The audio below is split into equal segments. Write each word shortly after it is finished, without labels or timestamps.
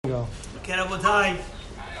Okay, Rabotai,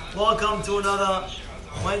 welcome to another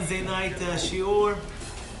Wednesday night shiur.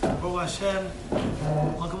 Baruch Hashem.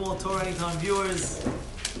 Welcome all Torah Anytime viewers.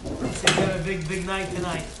 Seems we have a big night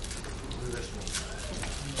tonight.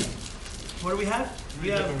 What do we have? We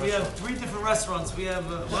have three different restaurants. We have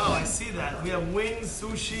wow, I see that. We have wings,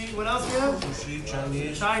 sushi. What else we have? Sushi,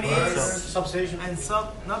 Chinese, substation, and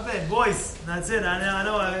not bad. Boys, that's it. I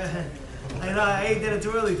know. I ate dinner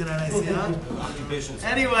too early tonight. I see, huh?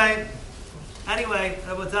 Anyway,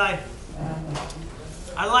 Rabotai,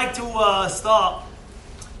 I'd like to start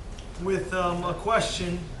with a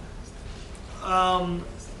question. Moshe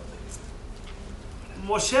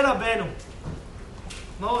Rabbeinu,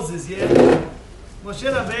 Moses, yeah? Moshe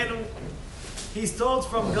Rabbeinu, he's told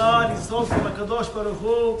from God, he's told from HaKadosh Baruch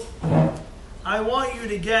Hu, I want you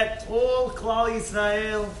to get all Klal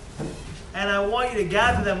Yisrael, and I want you to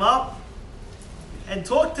gather them up, and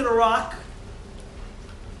talk to the rock,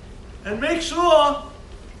 and make sure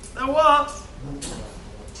that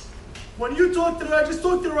when you talk to the rock, just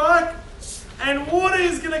talk to the rock, and water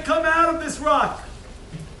is going to come out of this rock.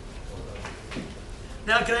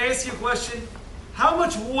 Now, can I ask you a question? How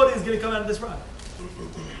much water is going to come out of this rock?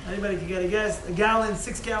 Anybody can get a guess? A gallon,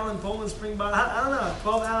 6 gallon Poland Spring bottle? I don't know,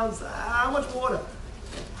 12 ounce? How much water?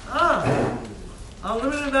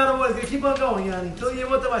 Unlimited amount of water. It's going to keep on going, Yanni. Till you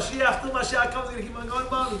what the Mashiach, till Mashiach comes, it's going to keep on going,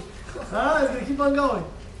 Bobby. It's going to keep on going.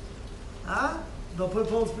 They'll put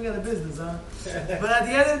Poland Spring out of business, But at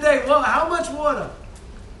the end of the day, how much water?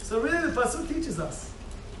 So really the Pasuk teaches us.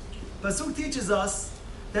 Pasuk teaches us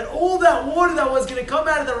that all that water that was going to come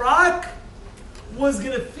out of the rock was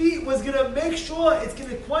going to make sure it's going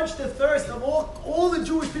to quench the thirst of all the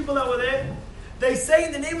Jewish people that were there. They say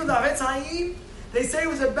in the name of the Havetz Haim, they say it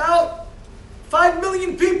was about 5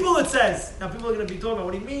 million people, it says. Now people are going to be talking about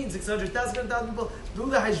what he means, 600,000 people. Do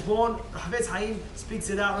the Hashbon, Havetz Haim speaks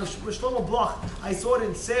it out. Shlomo Bloch, I saw it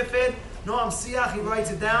in Sefer, Noam Siach, he writes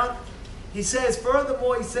it down. He says,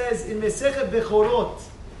 furthermore, he says, in Mesechet Bechorot,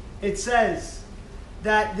 it says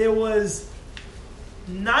that there was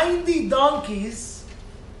 90 donkeys,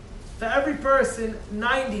 for every person,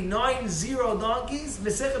 90 donkeys,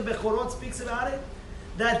 Mesechet Bechorot speaks about it,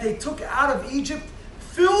 that they took out of Egypt,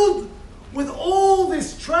 filled with all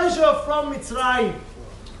this treasure from Mitzrayim.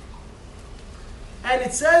 And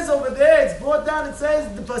it says over there, it's brought down, it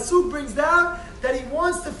says, the Pasuk brings down that he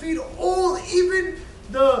wants to feed all, even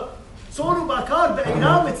the Tzonu Bakar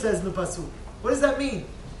Be'inam, it says in the Pasuk. What does that mean?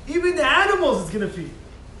 Even the animals it's going to feed.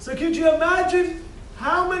 So could you imagine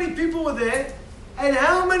how many people were there and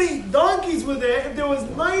how many donkeys were there if there was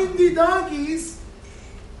 90 donkeys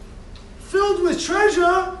filled with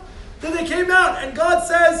treasure that they came out and God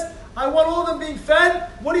says, I want all of them being fed.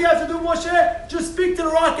 What do you have to do, Moshe? Just speak to the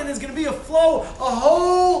rock and there's going to be a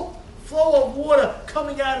whole flow of water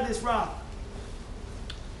coming out of this rock.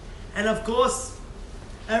 And of course,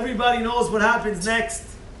 everybody knows what happens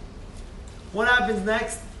next. What happens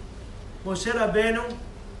next? Moshe Rabbeinu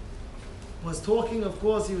was talking, of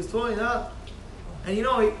course, he was talking up. And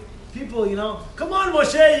people, come on,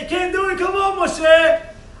 Moshe, you can't do it, come on, Moshe.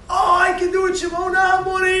 Oh, I can do it, Shimona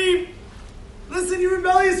Hamorim. Listen, you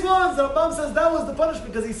rebellious ones. The Rambam says that was the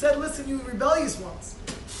punishment because he said, listen, you rebellious ones.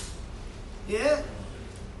 Yeah?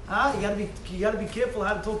 You gotta be careful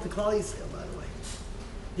how to talk to Klal Yisrael, by the way.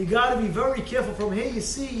 You gotta be very careful. From here you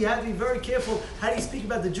see, you have to be very careful how do you speak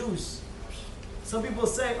about the Jews. Some people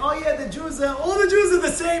say, oh yeah, all the Jews are the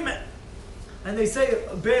same. And they say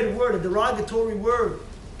a bad word, a derogatory word.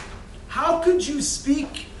 How could you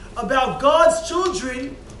speak about God's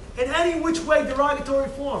children in any which way derogatory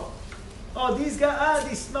form? Oh, these guys,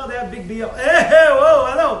 they smell, they have big B.O. Hey, whoa,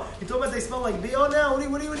 hello. You talking about they smell like B.O. now?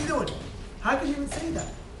 What are you doing? How could you even say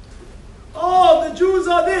that? Oh, the Jews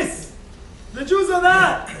are this. The Jews are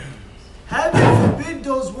that. Heaven forbid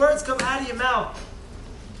those words come out of your mouth.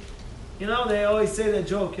 They always say that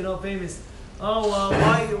joke, famous. Oh,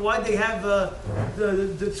 why they have the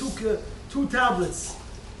two tablets?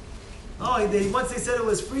 Oh, once they said it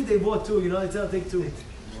was free, they bought two. They tell take two.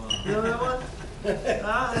 Wow. You know that one?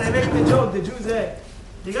 And they make the joke, the Jews say.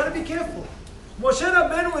 You got to be careful. Moshe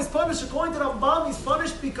Rabbeinu is punished, according to Rambam, he's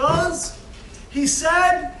punished because he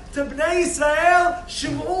said to Bnei Israel,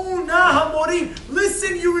 Shim'u na hamorim,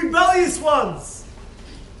 listen, you rebellious ones.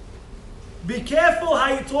 Be careful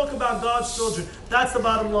how you talk about God's children. That's the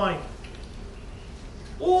bottom line.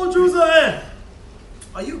 All Jews are in.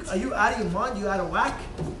 Are you out of your mind? You out of whack?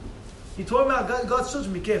 You're talking about God's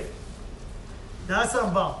children, be careful. That's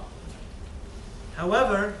Rambam.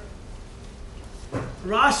 However,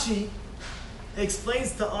 Rashi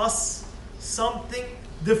explains to us something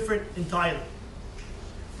different entirely.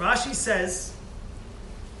 Rashi says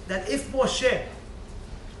that if Moshe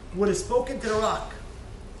would have spoken to the rock,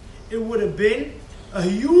 it would have been a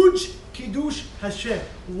huge Kiddush Hashem.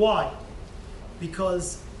 Why?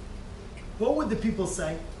 Because what would the people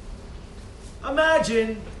say?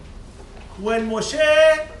 Imagine when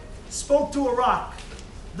Moshe spoke to a rock.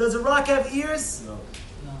 Does a rock have ears? No.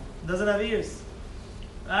 It doesn't have ears.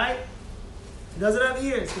 Right? It doesn't have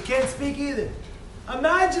ears. It can't speak either.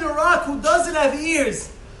 Imagine a rock who doesn't have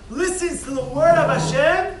ears listens to the word of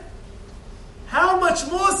Hashem. How much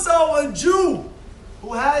more so a Jew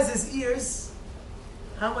who has his ears,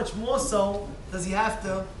 how much more so does he have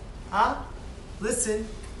to listen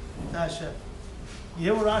to Hashem? You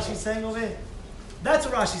hear what Rashi's saying over here? That's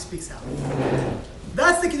what Rashi speaks out.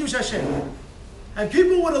 That's the Kiddush Hashem. And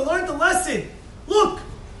people would have learned the lesson. Look,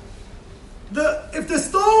 if the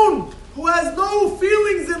stone who has no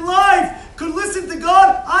feelings in life could listen to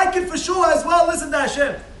God, I can for sure as well listen to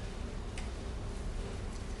Hashem.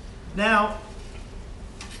 Now,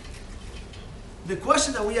 the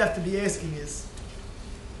question that we have to be asking is,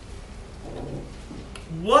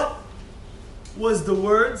 what was the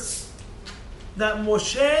words that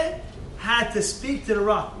Moshe had to speak to the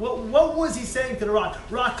rock? What was he saying to the rock?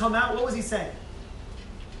 Rock, come out. What was he saying?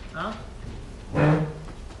 Huh?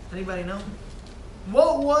 Anybody know?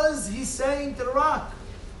 What was he saying to the rock?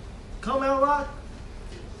 Come out, rock.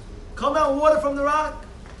 Come out, water from the rock.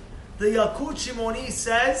 The Yalkut Shimoni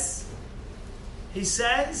says,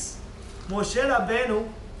 Moshe Rabbeinu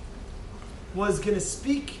was going to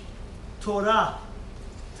speak Torah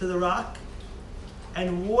to the rock,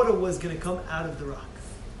 and water was going to come out of the rock.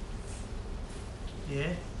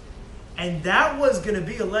 Yeah? And that was going to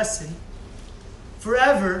be a lesson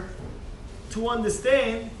forever to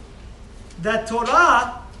understand that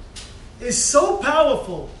Torah is so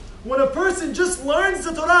powerful. When a person just learns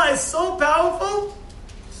the Torah, is so powerful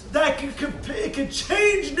that it can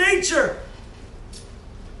change nature.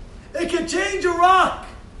 It can change a rock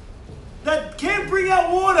that can't bring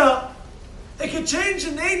out water. It can change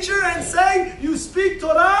the nature and say, you speak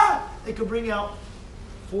Torah, it can bring out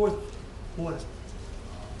forth water.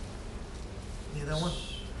 You hear that one?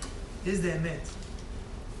 Is the emet.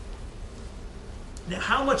 Now,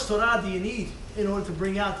 how much Torah do you need in order to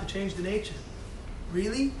bring out, to change the nature?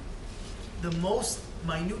 Really? The most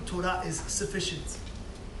minute Torah is sufficient.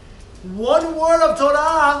 One word of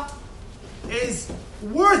Torah is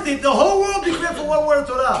worth it. The whole world be clear for one word of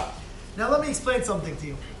Torah. Now let me explain something to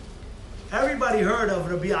you. Everybody heard of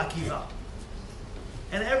Rabbi Akiva.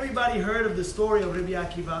 And everybody heard of the story of Rabbi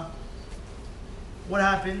Akiva. What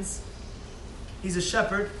happens? He's a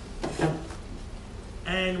shepherd.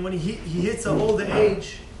 And when he hits an older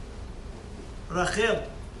age, Rachel,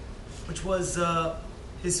 which was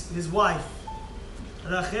his wife,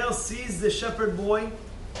 Rachel sees the shepherd boy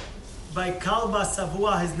by Kalba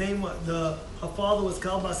Savua. His name, her father was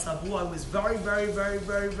Kalba Savua. He was very, very, very,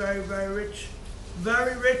 very, very, very rich.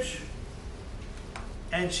 Very rich.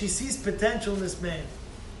 And she sees potential in this man.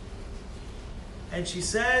 And she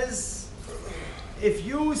says, if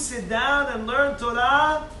you sit down and learn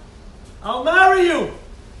Torah, I'll marry you.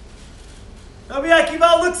 Rabbi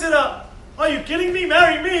Akiva looks at her. Are you kidding me?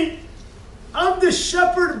 Marry me? I'm the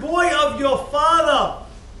shepherd boy of your father.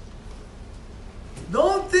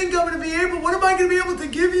 Don't think I'm going to be able, what am I going to be able to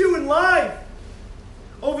give you in life?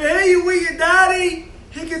 Over here you with your daddy.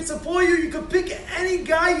 He can support you. You can pick any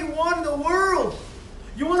guy you want in the world.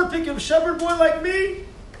 You want to pick a shepherd boy like me?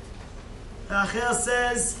 Rachel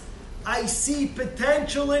says, I see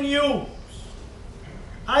potential in you.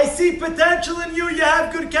 I see potential in you. You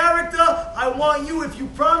have good character. I want you, if you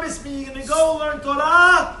promise me you're going to go learn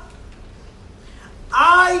Torah,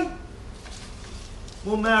 I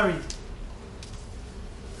will marry you.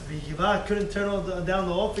 Rabbi Akiva couldn't turn down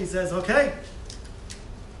the offer. He says, okay.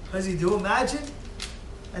 What does he do? Imagine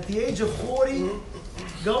at the age of 40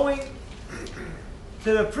 going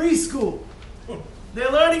to the preschool. They're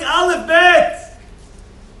learning Aleph Bet.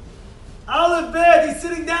 Aleph Bet. He's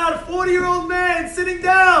sitting down, a 40-year-old man sitting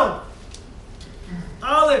down.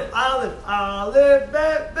 Aleph,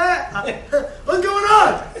 Bet, Bet. What's going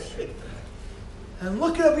on? And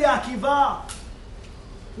look at Rabbi Akiva.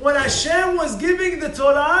 When Hashem was giving the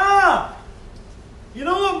Torah, you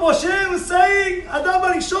know what Moshe was saying? Adam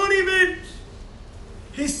Arishon even.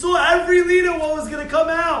 He saw every leader what was going to come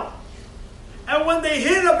out. And when they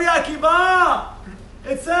hit Rabbi Akiva,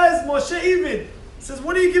 it says, Moshe even, says,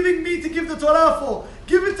 what are you giving me to give the Torah for?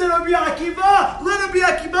 Give it to Rabbi Akiva. Let Rabbi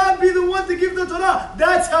Akiva be the one to give the Torah.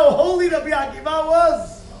 That's how holy Rabbi Akiva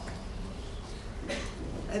was.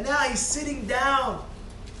 And now he's sitting down.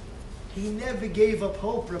 He never gave up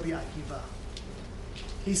hope, Rabbi Akiva.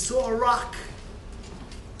 He saw a rock.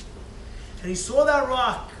 And he saw that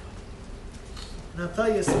rock. And I'll tell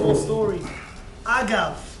you a small story.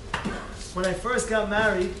 Agav, when I first got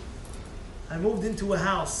married, I moved into a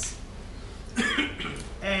house.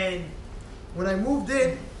 And when I moved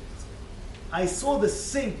in, I saw the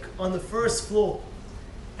sink on the first floor.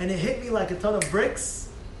 And it hit me like a ton of bricks.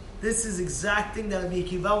 This is exact thing that Rabbi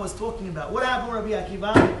Akiva was talking about. What happened with Rabbi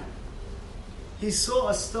Akiva? He saw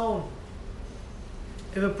a stone.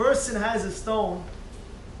 If a person has a stone,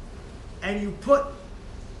 and you put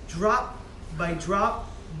drop by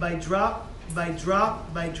drop by drop by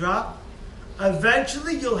drop by drop,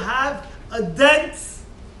 eventually you'll have a dent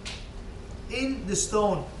in the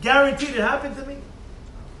stone. Guaranteed. It happened to me.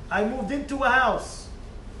 I moved into a house.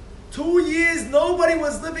 2 years, nobody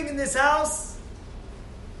was living in this house.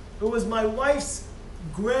 It was my wife's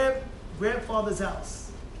grandfather's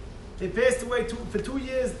house. They passed away for 2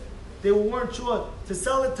 years. They weren't sure to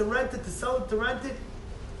sell it, to rent it, to sell it, to rent it.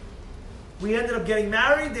 We ended up getting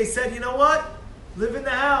married. They said, you know what? Live in the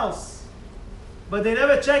house. But they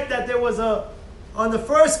never checked that there was on the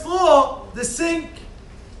first floor, the sink,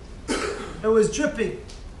 it was dripping.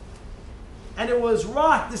 And it was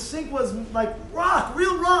rock. The sink was like rock,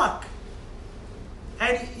 real rock.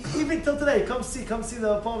 And even till today, come see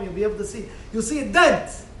the apartment, you'll be able to see. You'll see a dent.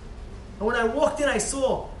 And when I walked in, I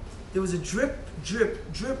saw there was a drip,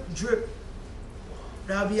 drip, drip, drip.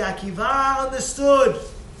 Rabbi Akiva understood.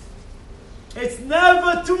 It's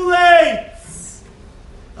never too late.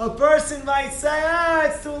 A person might say,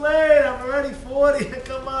 it's too late. I'm already 40.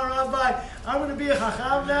 Come on, Rabbi. I'm going to be a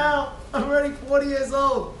chacham now. I'm already 40 years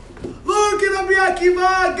old. Look at Rabbi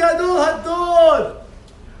Akiva, Gadol Hador.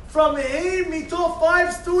 From him, he taught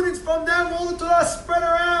 5 students. From them, all the Torah spread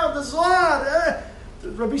around. The Zohar.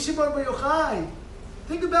 Rabbi Shimon Bar Yochai.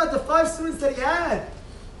 Think about the 5 students that he had.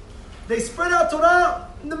 They spread out Torah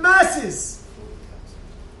in the masses.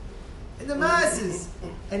 In the masses.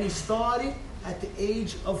 And he started at the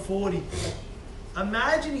age of 40.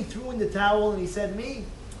 Imagine he threw in the towel and he said, me?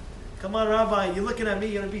 Come on, Rabbi, you're looking at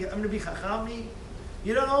me. I'm going to be chacham me?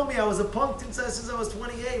 You don't know me. I was a punk since I was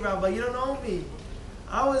 28, Rabbi. You don't know me.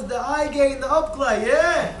 I was the eye gay in the upklay,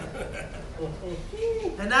 yeah?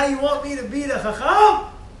 And now you want me to be the chacham?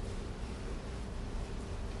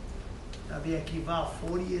 Rabbi Akiva,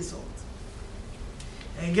 40 years old.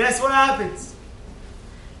 And guess what happens?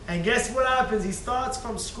 He starts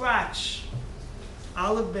from scratch.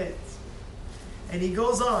 Aleph Bet. And he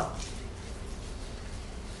goes on.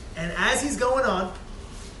 And as he's going on,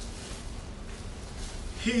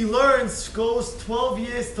 he goes 12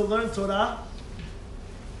 years to learn Torah.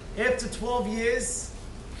 After 12 years,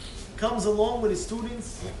 comes along with his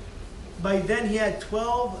students. By then he had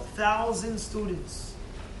 12,000 students.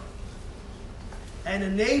 And a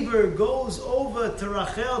neighbor goes over to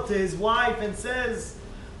Rachel, to his wife, and says,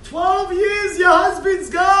 12 years your husband's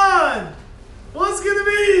gone. What's going to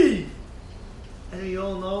be? And we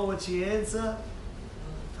all know what she answered.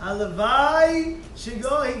 Alavai, he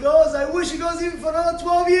goes, I wish he goes even for another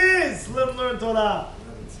 12 years. Let him learn Torah.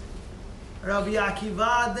 Rabbi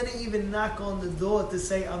Akiva didn't even knock on the door to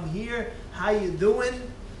say, I'm here, how you doing?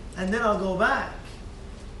 And then I'll go back.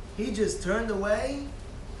 He just turned away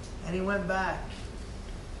and he went back.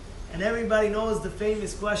 And everybody knows the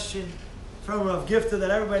famous question from Rav Gifter that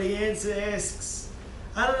everybody asks.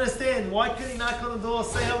 I don't understand. Why couldn't he knock on the door,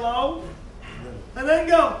 say hello, and then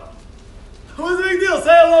go? What's the big deal? Say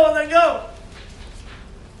hello and then go.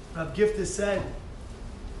 Rav Gifter said,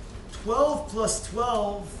 12 plus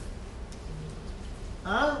 12,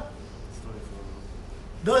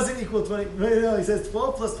 doesn't equal 20. No, he says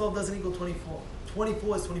 12 plus 12 doesn't equal 24.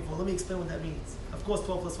 24 is 24. Let me explain what that means. Of course,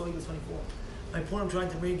 12 plus 12 equals 24. My point I'm trying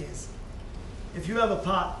to bring is, if you have a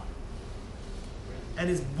pot and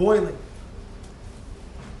it's boiling,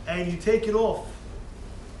 and you take it off,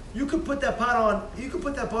 you could put that pot on,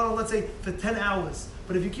 let's say, for 10 hours.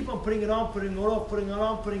 But if you keep on putting it on, putting it off, putting it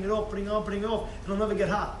on, putting it off, putting it on, putting it off, it'll never get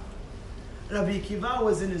hot. Rabbi Akiva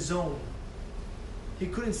was in his zone. He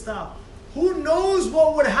couldn't stop. Who knows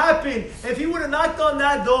what would happen if he would have knocked on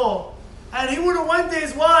that door and he would have went to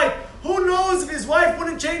his wife? Who knows if his wife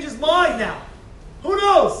wouldn't change his mind now? Who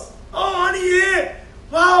knows? Oh, honey, yeah.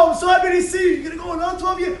 Wow, I'm so happy to see you. You're going to go another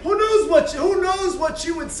 12 years. Who knows what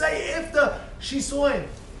she would say after she saw him?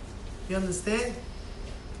 You understand?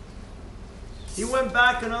 He went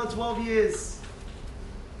back another 12 years.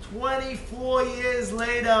 24 years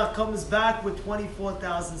later, comes back with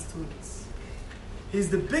 24,000 students. He's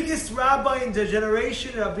the biggest rabbi in the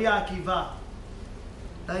generation, Rabbi Akiva.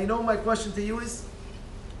 Now, you know what my question to you is?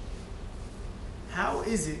 How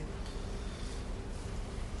is it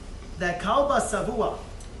that Kalba Savua,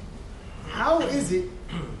 how is it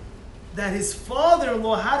that his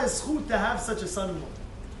father-in-law had a zchut to have such a son-in-law.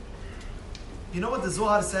 You know what the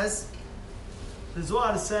Zohar says? The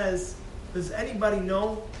Zohar says, does anybody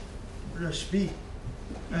know Rashbi?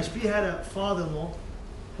 Rashbi had a father-in-law.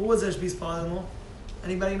 Who was Rashbi's father-in-law?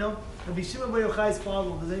 Anybody know? Rabbi Shimon Bar Yochai's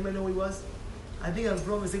father-in-law. Does anybody know who he was? I think I was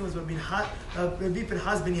wrong. It was Rabbi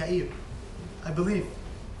Pinchas ben Yair. I believe.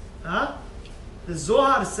 Huh? The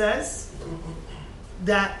Zohar says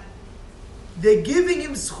that they're giving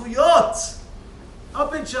him zchuyot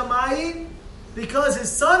up in Shamayim because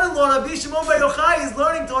his son-in-law Rabbi Shimon Bar Yochai is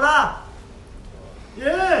learning Torah.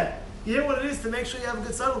 Yeah. You hear what it is to make sure you have a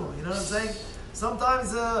good son-in-law. You know what I'm saying?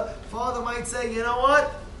 Sometimes a father might say, you know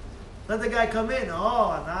what? Let the guy come in.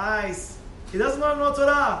 Oh, nice. He doesn't learn no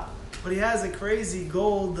Torah, but he has a crazy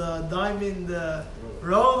gold diamond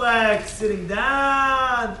Rolex sitting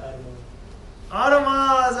down.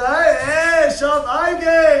 Aramaz, hey, Shalt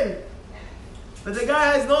Aige. But the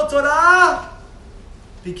guy has no Torah.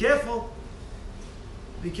 Be careful.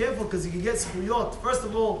 Be careful because you can get zchuyot. First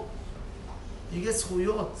of all, you get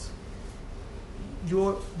zchuyot.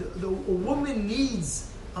 A woman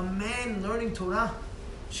needs a man learning Torah.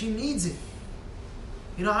 She needs it.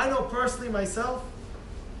 You know, I know personally myself,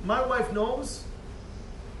 my wife knows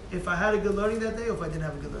if I had a good learning that day or if I didn't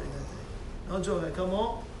have a good learning that day. No joke, I come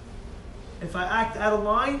home. If I act out of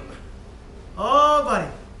line, oh, buddy.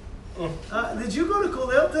 Did you go to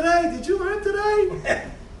Kollel today? Did you learn today?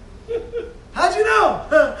 How'd you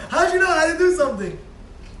know? How'd you know how to do something?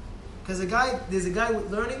 Because there's a guy with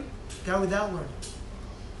learning, a guy without learning.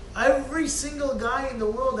 Every single guy in the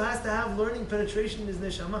world has to have learning penetration in his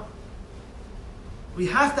neshama. We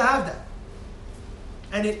have to have that.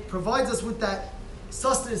 And it provides us with that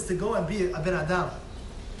sustenance to go and be a ben Adam.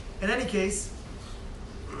 In any case,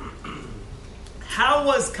 how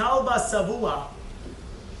was Kalba Savua,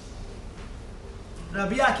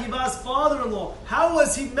 Rabbi Akiva's father-in-law, how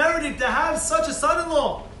was he merited to have such a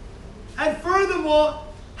son-in-law? And furthermore,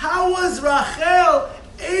 how was Rachel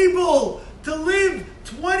able to live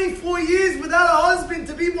 24 years without a husband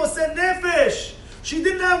to be Moseh Nefesh? She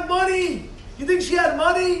didn't have money. You think she had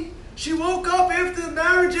money? She woke up after the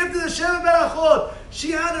marriage, after the Sheva Berachot.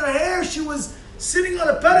 She had her hair. She was sitting on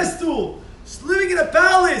a pedestal, living in a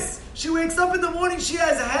palace. She wakes up in the morning, she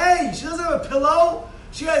has hay. She doesn't have a pillow.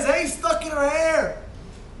 She has hay stuck in her hair.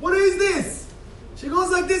 What is this? She goes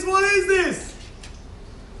like this, what is this?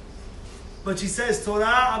 But she says, Torah,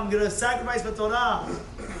 I'm going to sacrifice for Torah.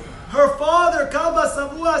 Her father, Kalba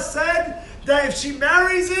Savua, said that if she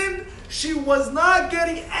marries him, she was not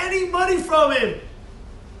getting any money from him.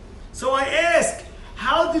 So I ask,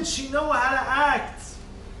 how did she know how to act?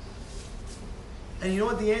 And you know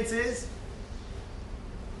what the answer is?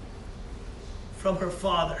 From her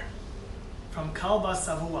father. From Kalba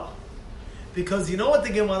Savua. Because you know what the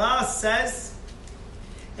Gemara says?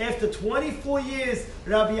 After 24 years,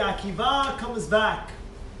 Rabbi Akiva comes back.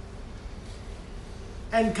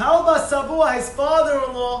 And Kalba Savua, his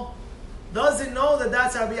father-in-law, doesn't know that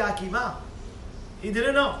that's Rabbi Akiva. He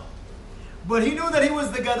didn't know. But he knew that he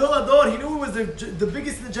was the Gadol Ador. He knew he was the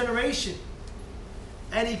biggest in the generation.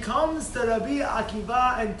 And he comes to Rabbi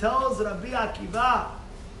Akiva and tells Rabbi Akiva,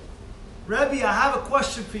 Rabbi, I have a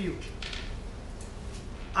question for you.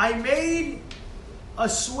 I made a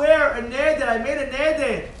swear, a neder. I made a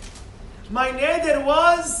neder. My neder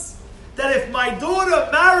was that if my daughter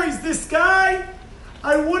marries this guy,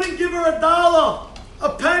 I wouldn't give her $1, a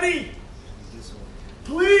penny.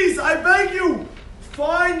 Please, I beg you,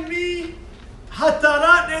 find me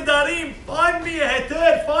hatarat nedarim. Find me a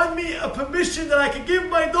heter. Find me a permission that I can give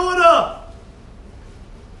my daughter.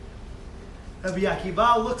 Rabbi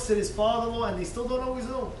Akiva looks at his father-in-law and they still don't know his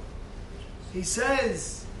own. He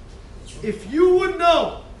says, if you would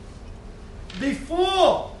know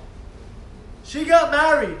before she got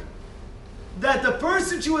married that the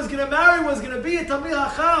person she was going to marry was going to be a Talmid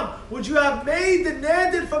Chacham, would you have made the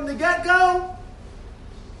neder from the get-go?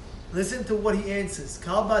 Listen to what he answers.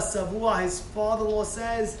 Kalba Savua, his father-in-law,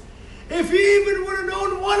 says, if he even would have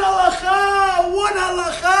known one halacha,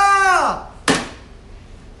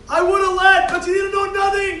 I would have let, but you didn't know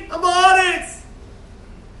nothing. I'm honest.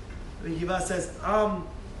 Rabbi Akiva says, your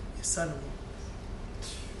son-in-law.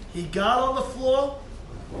 He got on the floor.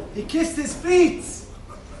 He kissed his feet.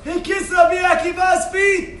 He kissed Rabbi Akiva's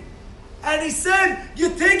feet. And he said,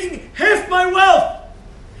 you're taking half my wealth.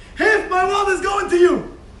 Half my wealth is going to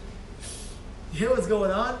you. You hear what's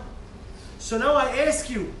going on? So now I ask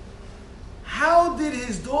you, how did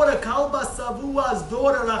his daughter, Kalba Savua's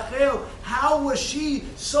daughter, Rachel, how was she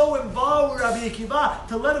so involved with Rabbi Akiva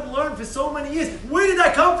to let him learn for so many years? Where did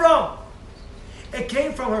that come from? It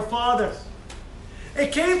came from her father.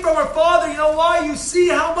 It came from her father. You know why? You see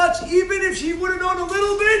how much, even if she would have known a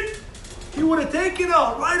little bit, he would have taken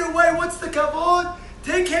her right away. What's the kavod?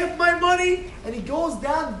 Take half my money. And he goes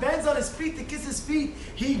down, bends on his feet to kiss his feet.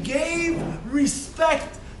 He gave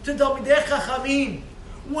respect to Talmidei Chachamim.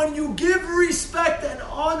 When you give respect and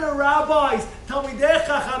honor rabbis, Talmidei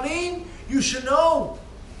Chachamim, you should know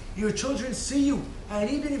your children see you. And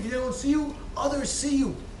even if they don't see you, others see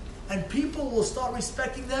you. And people will start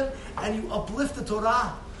respecting them, and you uplift the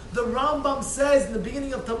Torah. The Rambam says in the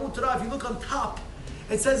beginning of Talmud Torah, if you look on top,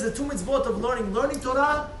 it says the two mitzvot of learning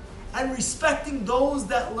Torah and respecting those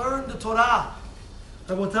that learn the Torah.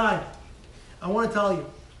 Rabotai, I want to tell you,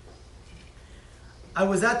 I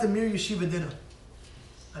was at the Mir Yeshiva dinner.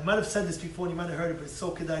 I might have said this before and you might have heard it, but it's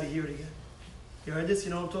so kedai to hear it again. You heard this?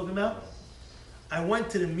 You know what I'm talking about? I went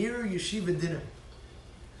to the Mir Yeshiva dinner.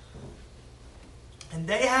 And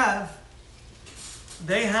they have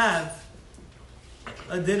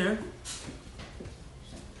a dinner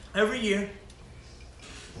every year.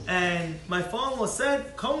 And my father-in-law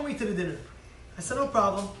said, come with me to the dinner. I said, no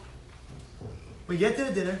problem. We get to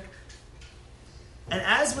the dinner. And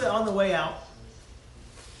as we're on the way out,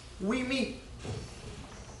 we meet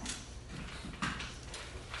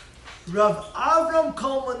Rav Avram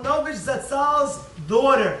Kalmanovich Zatzal's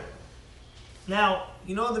daughter. Now,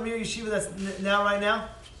 you know the Mir Yeshiva that's right now?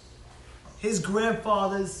 His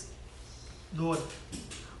grandfather's daughter.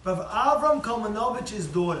 Rav Avram Kalmanovich's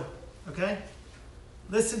daughter. Okay?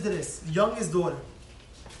 Listen to this. Youngest daughter.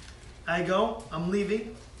 I go, I'm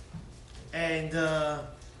leaving, and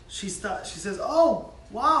she says, oh,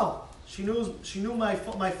 wow. She knew my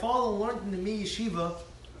father learned in the Mir Yeshiva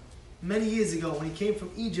many years ago. When he came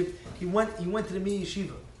from Egypt, he went to the Mir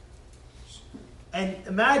Yeshiva. And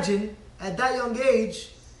imagine, at that young age,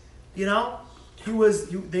 you know,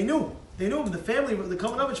 they knew him. The family, the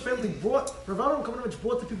Kalmanovich family Rav Avram Kalmanovich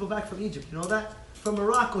brought the people back from Egypt. You know that? From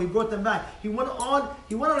Morocco, he brought them back. He went on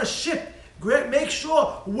a ship,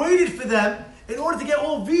 waited for them in order to get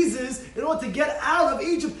all visas, in order to get out of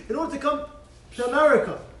Egypt, in order to come to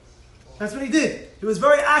America. That's what he did. He was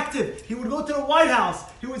very active. He would go to the White House.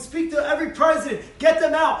 He would speak to every president, get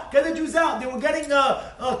them out, get the Jews out. They were getting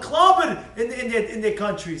clobbered in their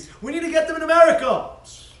countries. We need to get them in America.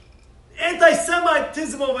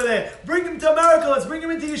 Anti-Semitism over there. Bring them to America. Let's bring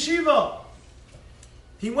them into yeshiva.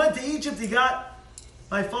 He went to Egypt. He got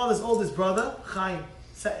my father's oldest brother, Chaim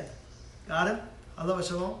Seton. Got him. Allah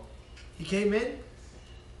Shalom. He came in.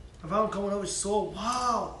 Rav Kalmanovich saw,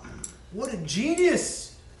 wow, what a genius.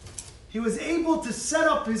 He was able to set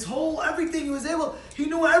up his whole everything. He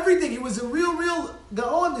knew everything. He was a real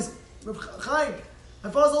Gaon, this Chaim.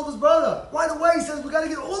 My father's oldest brother. Right away he says, we got to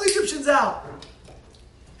get all the Egyptians out.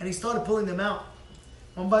 And he started pulling them out.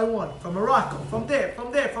 One by one. From Morocco. From there.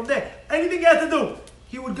 Anything he had to do.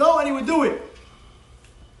 He would go and he would do it.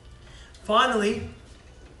 Finally,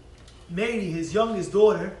 Mary, his youngest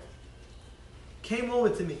daughter, came over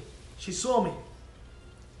to me. She saw me.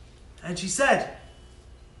 And she said,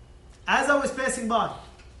 as I was passing by,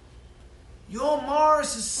 you're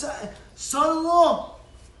Morris' son-in-law.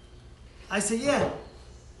 I said, yeah.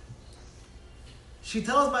 She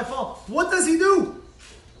tells my father, what does he do?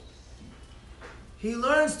 He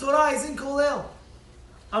learns Torah, he's in Kollel.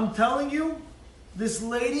 I'm telling you, this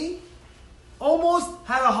lady almost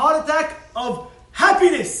had a heart attack of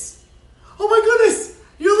happiness. Oh my goodness,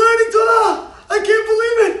 you're learning Torah. I can't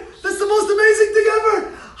believe it. That's the most amazing thing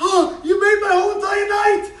ever. Oh, you made my whole entire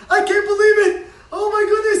night. I can't believe it. Oh my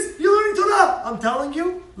goodness, you're learning Torah. I'm telling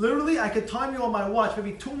you, literally, I could time you on my watch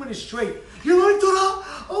maybe 2 minutes straight. You're learning Torah.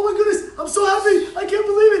 Oh my goodness, I'm so happy. I can't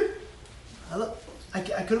believe it.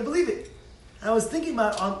 I couldn't believe it. And I was thinking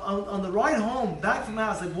about on the ride home, back from the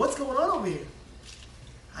house, like, what's going on over here?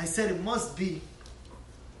 I said it must be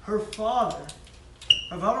her father,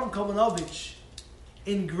 Rav Avram Kalmanovich,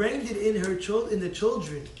 ingrained it in the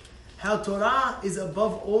children, how Torah is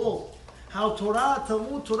above all. How Torah,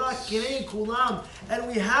 Talmud, Torah, Kirei Kulam. And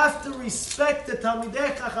we have to respect the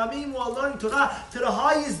Talmidei Chachamim who are learning Torah to the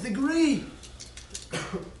highest degree.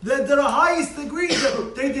 The highest degree.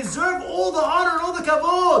 They deserve all the honor and all the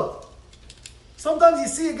kavod. Sometimes you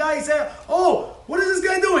see a guy say, oh, what is this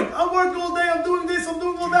guy doing? I'm working all day, I'm doing this, I'm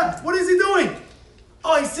doing all that. What is he doing?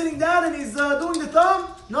 Oh, he's sitting down and he's doing the thumb?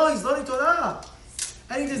 No, he's learning Torah.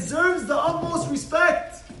 And he deserves the utmost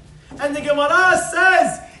respect. And the Gemara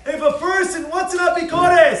says, if a person, what's an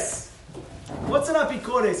apikodes? What's an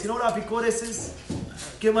apikodes? You know what apikodes is?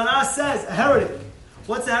 Gemara says, a heretic.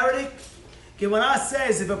 What's a heretic? Gemara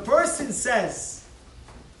says, if a person says,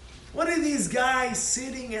 what are these guys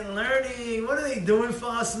sitting and learning? What are they doing for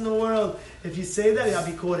us in the world? If you say that,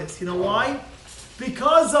 apikodes. You know why?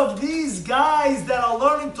 Because of these guys that are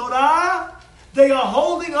learning Torah, they are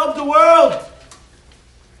holding up the world.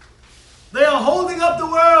 They are holding up the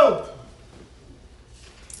world.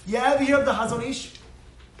 You ever hear of the Chazon Ish?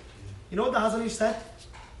 You know what the Chazon Ish said?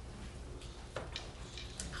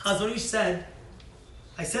 Chazon Ish said,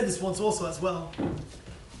 I said this once also as well,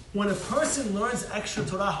 when a person learns extra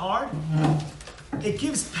Torah hard, it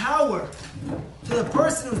gives power to the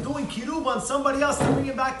person who's doing kiruv on somebody else to bring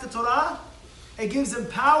him back to Torah. It gives him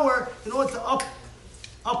power in order to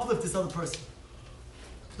uplift this other person.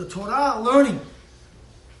 The Torah learning.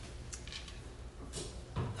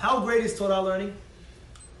 How great is Torah learning?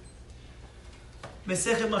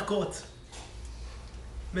 Mesechet Makot.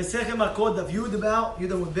 Mesechet Makot, the Yud about, Yud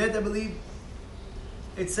Amud I believe.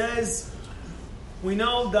 It says, we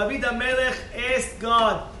know David HaMelech asked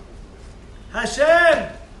God,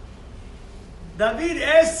 Hashem, David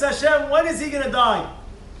asks Hashem, when is he going to die?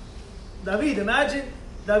 David, imagine,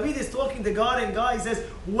 David is talking to God and God, he says,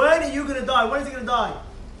 when are you going to die? When is he going to die?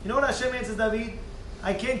 You know what Hashem answers David?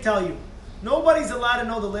 I can't tell you. Nobody's allowed to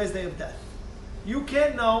know the last day of death. You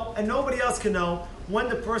can't know, and nobody else can know when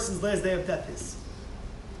the person's last day of death is.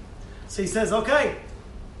 So he says, okay,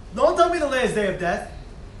 don't tell me the last day of death.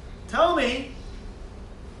 Tell me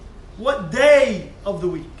what day of the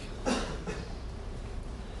week.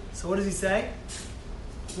 So what does he say?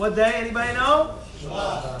 What day? Anybody know?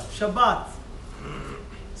 Shabbat. Shabbat.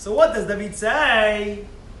 So what does David say?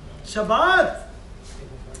 Shabbat.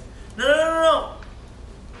 No.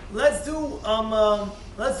 Let's do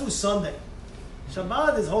Sunday.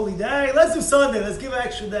 Shabbat is holy day. Let's do Sunday. Let's give an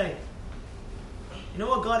extra day. You know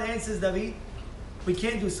what God answers David? We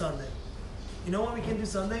can't do Sunday. You know why we can't do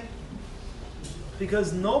Sunday?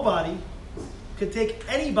 Because nobody could take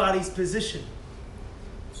anybody's position.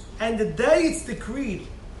 And the day it's decreed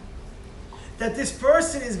that this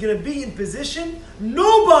person is going to be in position,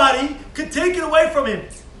 nobody could take it away from him.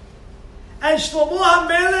 And Shlomo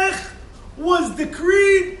HaMelech was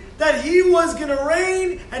decreed that he was going to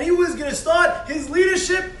reign and he was going to start his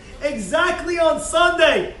leadership exactly on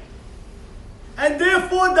Sunday. And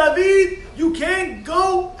therefore, David, you can't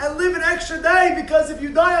go and live an extra day, because if you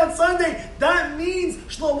die on Sunday, that means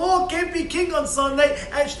Shlomo can't be king on Sunday,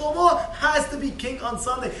 and Shlomo has to be king on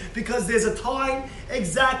Sunday, because there's a time,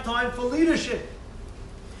 exact time for leadership.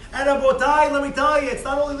 And Abotai, let me tell you, it's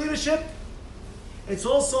not only leadership, it's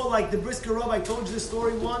also like the Brisker Rav, I told you this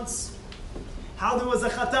story once, how there was a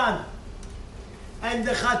Chatan, and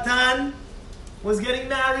the Chatan was getting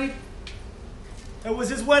married. It was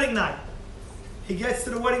his wedding night. He gets to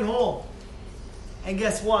the wedding hall, and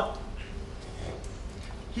guess what?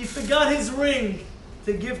 He forgot his ring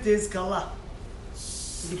to give to his kala.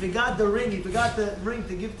 He forgot the ring. He forgot the ring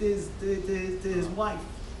to give to his wife.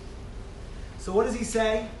 So what does he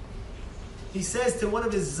say? He says to one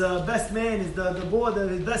of his best man, his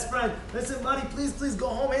best friend, listen, buddy, please go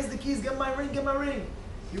home. Here's the keys. Get my ring.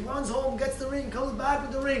 He runs home, gets the ring, comes back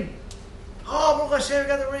with the ring. Oh, Baruch Hashem,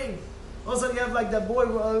 got the ring. All of a sudden you have like that boy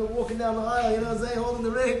walking down the aisle, you know what I'm saying, holding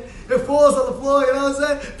the ring. It falls on the floor, you know what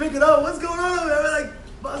I'm saying? Pick it up. What's going on over there? Like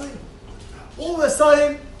buzzing. All of a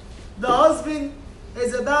sudden, the husband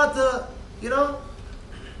is about to,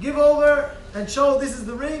 give over and show this is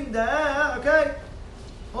the ring. Okay.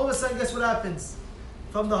 All of a sudden, guess what happens?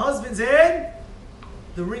 From the husband's hand,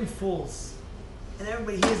 the ring falls. And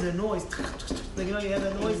everybody hears a noise. Like, you hear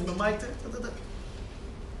that noise in the mic. He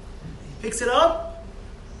picks it up.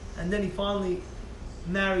 And then he finally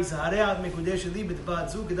marries her.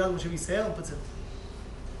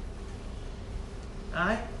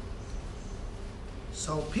 Alright?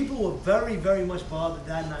 So people were very, very much bothered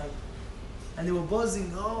that night. And they were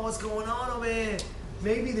buzzing, oh, what's going on over here?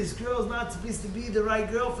 Maybe this girl's not supposed to be the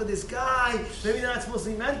right girl for this guy. Maybe they're not supposed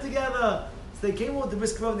to be meant together. So they came over to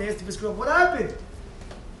Brisker Rav and they asked the Brisker Rav, what happened?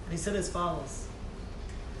 And he said as follows.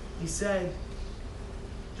 He said,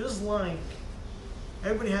 just like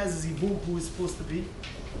everybody has a zibug who is supposed to be,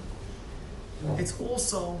 it's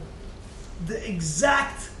also the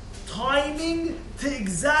exact timing to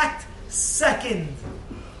exact second.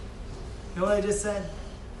 You know what I just said?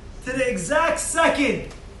 To the exact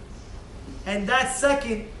second. And that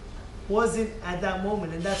second wasn't at that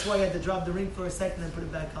moment. And that's why he had to drop the ring for a second and put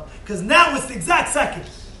it back up. Because now it's the exact second.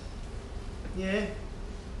 Yeah?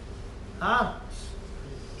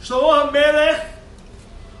 Shlomo HaMelech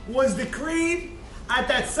was decreed at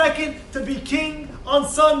that second to be king on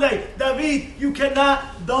Sunday. David, you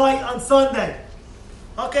cannot die on Sunday.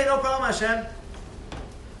 Okay, no problem, Hashem.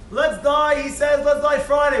 Let's die, he says, let's die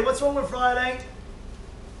Friday. What's wrong with Friday?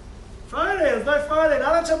 Let's die Friday,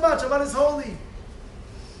 not on Shabbat. Shabbat is holy.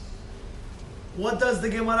 What does the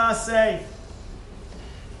Gemara say?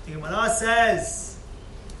 The Gemara says,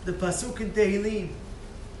 the pasuk in Tehillim,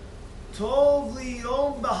 Tov li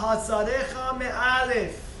yom b'hatzarecha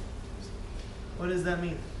me'alef. What does that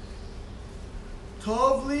mean?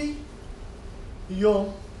 Tov li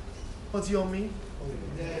yom. What's yom mean?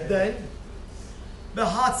 Then.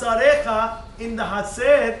 B'hatzarecha, in the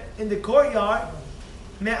hatzer, in the courtyard,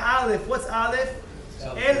 me'alef. What's alef?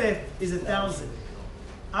 Elef is 1,000.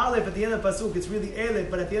 Aleph at the end of the pasuk, it's really Elef,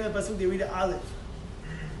 but at the end of the pasuk they read it Aleph.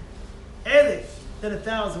 Elef, then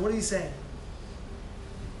 1,000. What are you saying?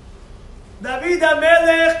 David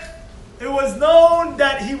HaMelech, it was known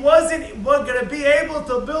that he wasn't going to be able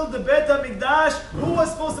to build the Beit HaMikdash. Who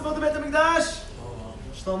was supposed to build the Beit HaMikdash?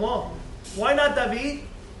 Shlomo. Why not David?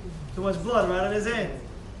 Too much blood right on his hand.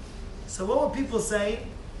 So what were people saying?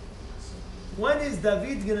 When is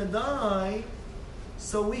David going to die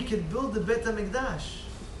so we could build the Beit HaMikdash?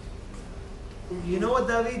 You know what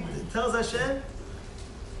David tells Hashem?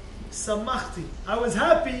 Samachti. I was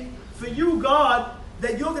happy for you, God,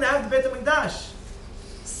 that you're going to have the Beit HaMikdash.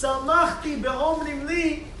 Samachti be'omrim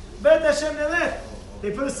li Beit Hashem nelech.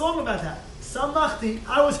 They put a song about that. Samachti.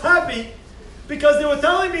 I was happy because they were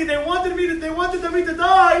telling me they wanted David to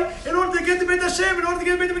die in order to get the Beit Hashem, in order to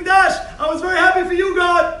get the Beit HaMikdash. I was very happy for you,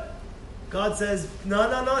 God. God says, no,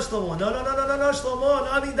 Shlomo. No, Shlomo. No,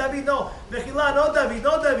 I mean, David, no. Mechila, no,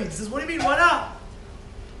 David. He says, what do you mean? Why not?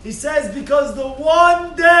 He says, because the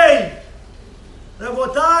one day,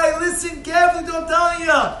 Rabotai, listen carefully to what I'm telling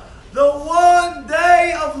you. The one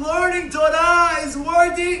day of learning Torah is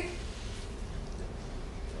worthy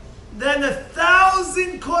than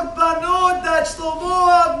 1,000 korbanot that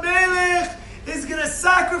Shlomo HaMelech is going to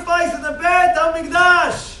sacrifice in the Beit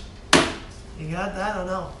HaMikdash. You got that? I don't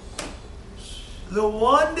know. The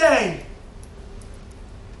one day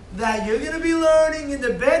that you're going to be learning in the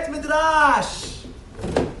Beit Midrash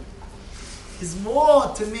is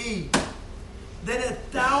more to me than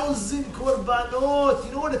 1,000 korbanot.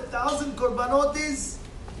 You know what 1,000 korbanot is?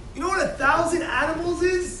 You know what 1,000 animals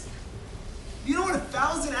is? You know what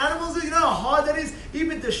 1,000 animals is? You know how hard that is?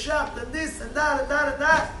 Even the shaft and this and that and that and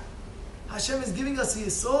that. Hashem is giving us the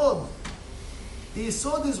Yesod. The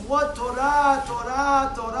Yesod is what? Torah,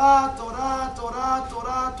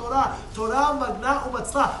 magna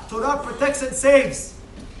u'matzlah. Torah protects and saves.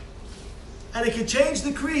 And it can change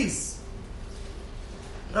decrees.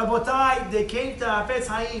 Rabotai, they came to Hafetz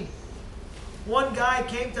Haim. One guy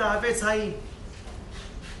came to Hafetz Haim.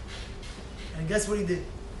 And guess what he did?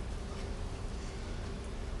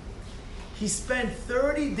 He spent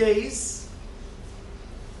 30 days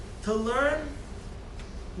to learn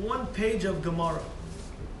one page of Gemara.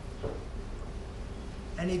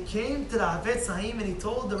 And he came to the Hafetz Haim and he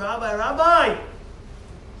told the Rabbi,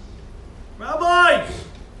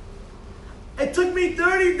 it took me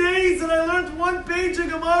 30 days and I learned one page of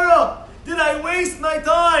Gemara. Did I waste my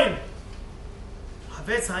time?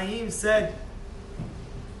 Hafetz Haim said,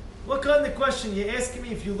 what kind of question? You're asking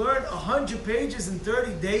me if you learn 100 pages in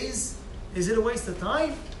 30 days, is it a waste of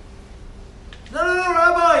time? No,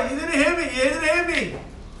 Rabbi, you didn't hear me.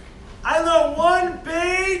 I learned one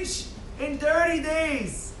page in 30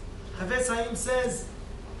 days. Hafetz Haim says,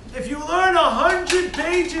 if you learn 100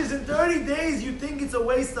 pages in 30 days, you think it's a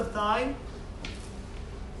waste of time?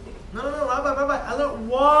 No, Rabbi, I learned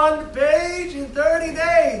one page in 30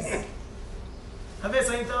 days. Hafetz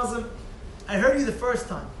Haim tells him, I heard you the first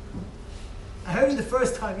time. You told me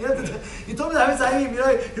the Hafetz Haim,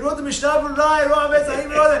 you wrote the Mishnah Berurah, you wrote Hafetz Haim,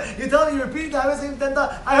 you tell me you repeated the Hafetz Haim 10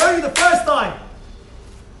 times. I heard you the first time.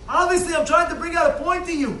 Obviously, I'm trying to bring out a point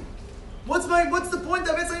to you. What's the point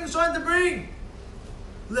that Hafetz Haim is trying to bring?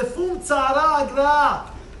 Lefum tzara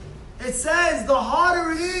agra. It says the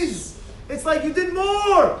harder it is, it's like you did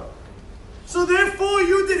more. So therefore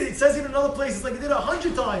you did it. It says in another place, it's like you did it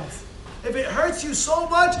 100 times. If it hurts you so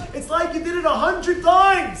much, it's like you did it 100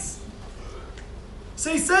 times.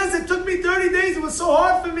 So he says, it took me 30 days, it was so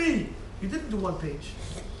hard for me. You didn't do one page.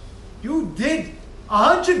 You did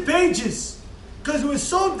 100 pages. Because it was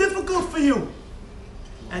so difficult for you.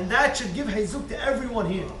 And that should give Hezuk to everyone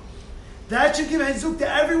here.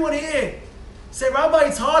 Say, Rabbi,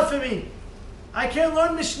 it's hard for me. I can't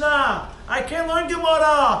learn Mishnah. I can't learn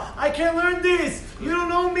Gemara. I can't learn this. You don't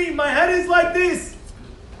know me. My head is like this.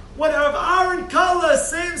 When Rav Aaron Kalla,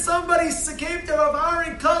 somebody came to Rav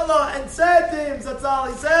Aaron Kalla and said to him, Zatzal,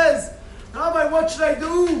 he says, Rabbi, what should I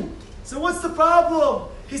do? So what's the problem?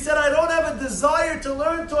 He said, I don't have a desire to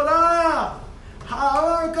learn Torah. Rav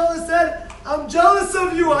Aaron Kalla said, I'm jealous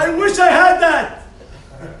of you. I wish I had that.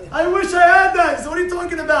 So what are you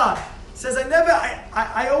talking about? He says,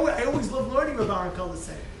 I always love learning what Aaron Kalla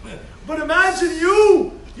said. But imagine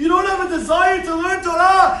you You don't have a desire to learn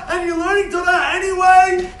Torah, and you're learning Torah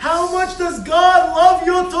anyway. How much does God love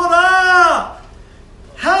your Torah?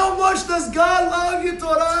 How much does God love your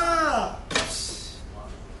Torah?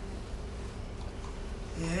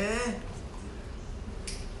 Yeah.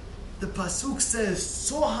 The pasuk says,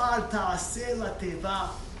 "Sohar ta'aseh lateva."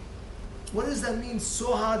 What does that mean?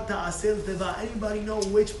 Sohar ta'aseh lateva. Anybody know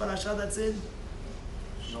which parasha that's in?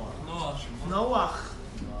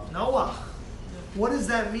 Noach. What does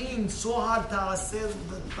that mean? Sohar ta'aseh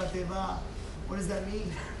lateva. What does that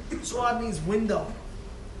mean? Sohar means window.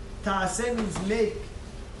 Ta'aseh means make.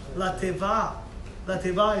 Lateva.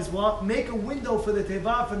 Lateva is what? Make a window for the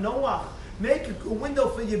teva for Noach. Make a window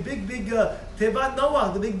for your big teva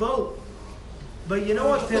Noah, the big boat. But you know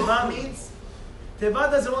what teva means?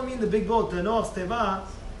 Teva doesn't only mean the big boat. The Noah's teva.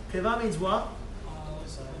 Teva means what?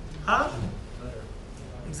 Huh?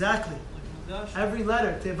 Exactly. Every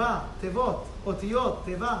letter. Teva. Tevot. Otiyot.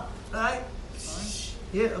 Teva. Right?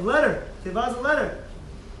 Yeah, a letter. Teva is a letter.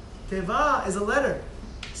 Teva is a letter.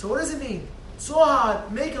 So what does it mean?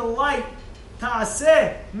 Sohar, make a light.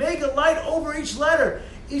 Ta'aseh, make a light over each letter.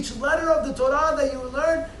 Each letter of the Torah that you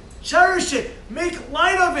learn, cherish it. Make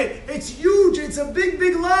light of it. It's huge. It's a big,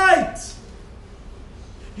 big light.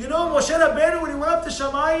 You know Moshe Rabbeinu, when he went up to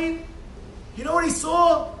Shamayim, you know what he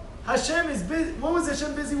saw? Hashem is busy. What was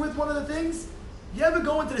Hashem busy with? One of the things? You ever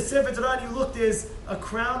go into the Sefer Torah and you look, there's a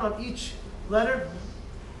crown on each letter?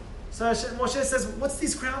 So Moshe says, what's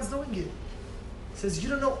these crowns doing here? He says, you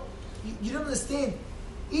don't know, you don't understand.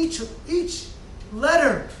 Each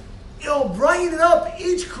letter, it'll brighten up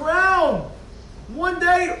each crown. One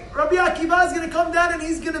day, Rabbi Akiva is going to come down and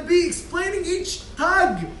he's going to be explaining each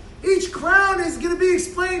tag. Each crown is going to be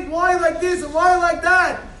explained why like this and why like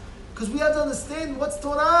that. Because we have to understand what's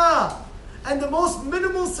Torah. And the most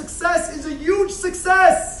minimal success is a huge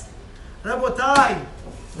success. Rabotai,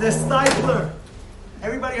 the stipler.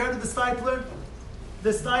 Everybody heard of the stipler?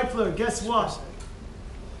 The stipler, guess what?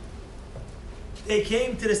 They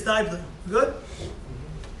came to the stipler. Good?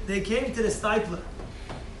 They came to the stipler.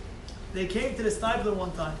 They came to the stipler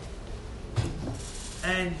one time.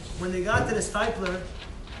 And when they got to the stipler,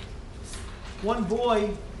 one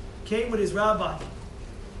boy came with his rabbi.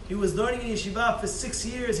 He was learning in yeshiva for 6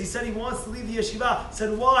 years. He said he wants to leave the yeshiva. He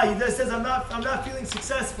said, why? He says, I'm not feeling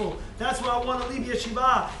successful. That's why I want to leave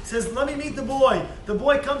yeshiva. He says, let me meet the boy. The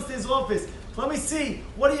boy comes to his office. Let me see.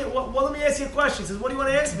 Let me ask you a question. He says, what do you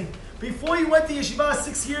want to ask me? Before you went to yeshiva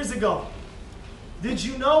 6 years ago, did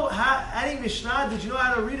you know any Mishnah? Did you know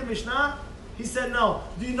how to read a Mishnah? He said, no.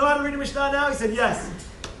 Do you know how to read a Mishnah now? He said, yes.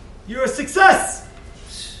 You're a success.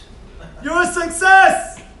 You're a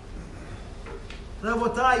success.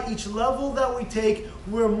 Rabotai, each level that we take,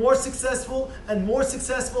 we're more successful and more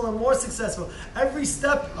successful and more successful. Every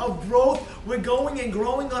step of growth, we're going and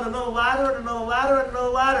growing on another ladder and another ladder and another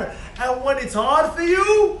ladder. And when it's hard for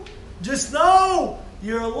you, just know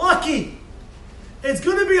you're lucky. It's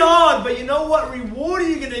going to be hard, but you know what reward are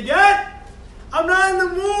you going to get? I'm not in the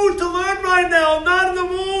mood to learn right now. I'm not in the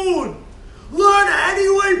mood. Learn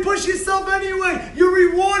anyway. Push yourself anyway. Your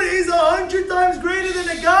reward is 100 times greater than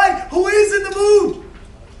a guy who is in the mood.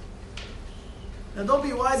 Now don't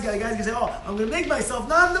be a wise guy. Guys can say, oh, I'm going to make myself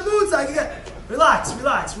not in the mood so I can get... Relax. You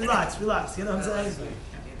know what I'm saying?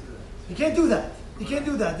 You can't do that. You can't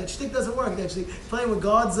do that. That shtick doesn't work. Actually, playing with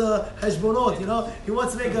God's heshbonot. You know, He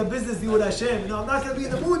wants to make a business deal with Hashem. You know, I'm not going to be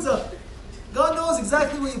in the mood. So God knows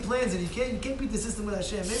exactly what He plans in. You can't beat the system with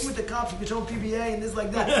Hashem. Maybe with the cops you can show them PBA and this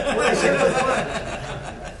like that. With Hashem doesn't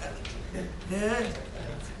work. Yeah.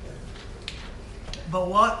 But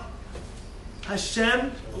what?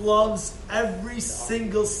 Hashem loves every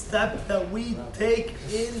single step that we take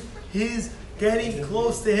in His getting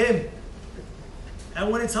close to Him.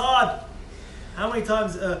 And when it's hard. How many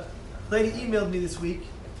times a lady emailed me this week?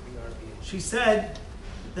 She said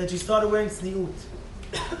that she started wearing tzniut.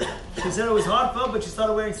 She said it was hard for her, but she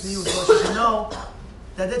started wearing tzniut. So she should know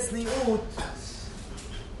that tzniut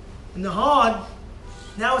in the hard,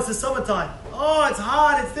 now it's the summertime. Oh, it's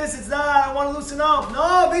hot, it's this, it's that, I want to loosen up.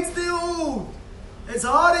 No, it's tzniut. It's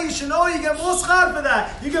harder, you should know you get more schar for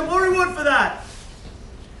that. You get more reward for that.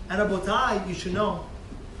 And Rabotai, you should know,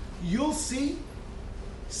 you'll see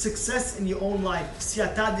success in your own life.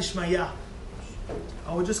 Siyata dishmaya.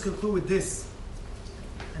 I will just conclude with this.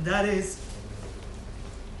 And that is,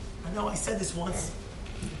 I know I said this once.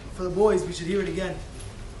 For the boys, we should hear it again.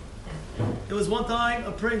 There was one time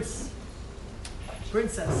a princess.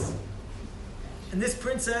 And this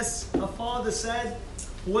princess, her father said,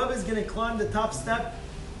 whoever's going to climb the top step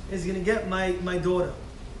is going to get my daughter.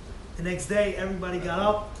 The next day, everybody got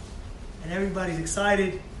up. And everybody's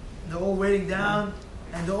excited. They're all waiting down.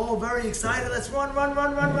 And they're all very excited. Let's run, run,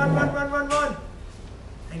 run, run, run, run, run, run, run.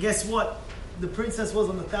 And guess what? The princess was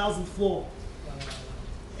on the 1,000th floor.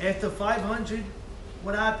 After 500,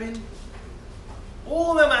 what happened?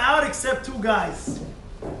 All of them are out except two guys.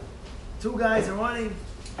 Two guys are running.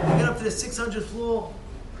 They get up to the 600th floor.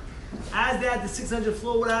 As they're at the 600th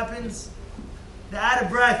floor, what happens? They're out of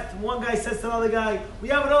breath. One guy says to the other guy, we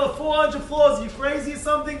have another 400 floors. Are you crazy or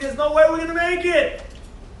something? There's no way we're going to make it.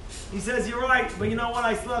 He says, you're right, but you know what?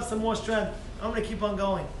 I still have some more strength. I'm going to keep on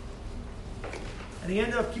going. And he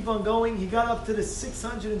ended up keep on going. He got up to the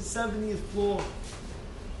 670th floor.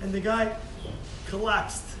 And the guy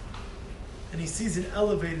collapsed. And he sees an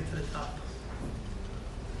elevator to the top.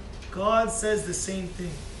 God says the same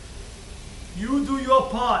thing. You do your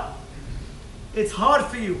part. It's hard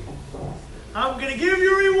for you. I'm going to give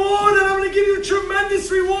you a reward, and I'm going to give you a tremendous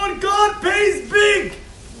reward. God pays big.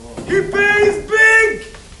 He pays big.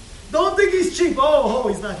 Don't think he's cheap. Oh,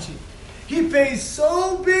 he's not cheap. He pays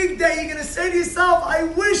so big that you're going to say to yourself, I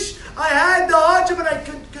wish I had the hardship and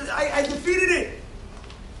I defeated it.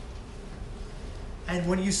 And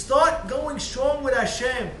when you start going strong with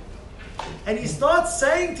Hashem, and you start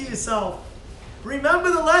saying to yourself,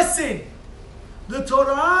 remember the lesson. The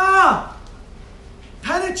Torah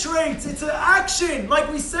penetrates. It's an action. Like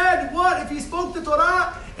we said, what? If you spoke the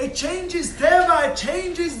Torah, it changes Teva. It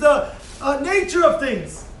changes the nature of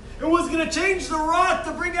things. It was going to change the rock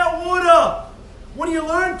to bring out water. When you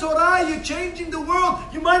learn Torah, you're changing the world.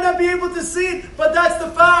 You might not be able to see it, but that's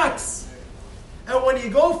the facts. And when you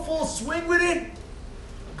go full swing with it,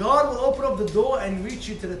 God will open up the door and reach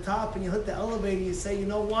you to the top, and you hit the elevator and you say, you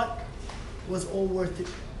know what? It was all worth it.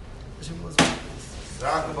 It was all worth it.